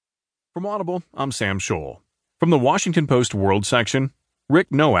From Audible, I'm Sam Scholl. From the Washington Post World section, Rick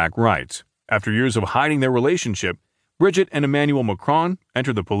Noack writes, after years of hiding their relationship, Brigitte and Emmanuel Macron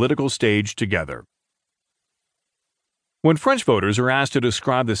enter the political stage together. When French voters are asked to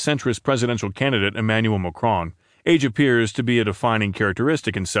describe the centrist presidential candidate Emmanuel Macron, age appears to be a defining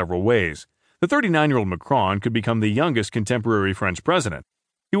characteristic in several ways. The 39-year-old Macron could become the youngest contemporary French president.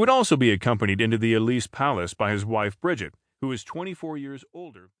 He would also be accompanied into the Élysée Palace by his wife Brigitte, who is 24 years older.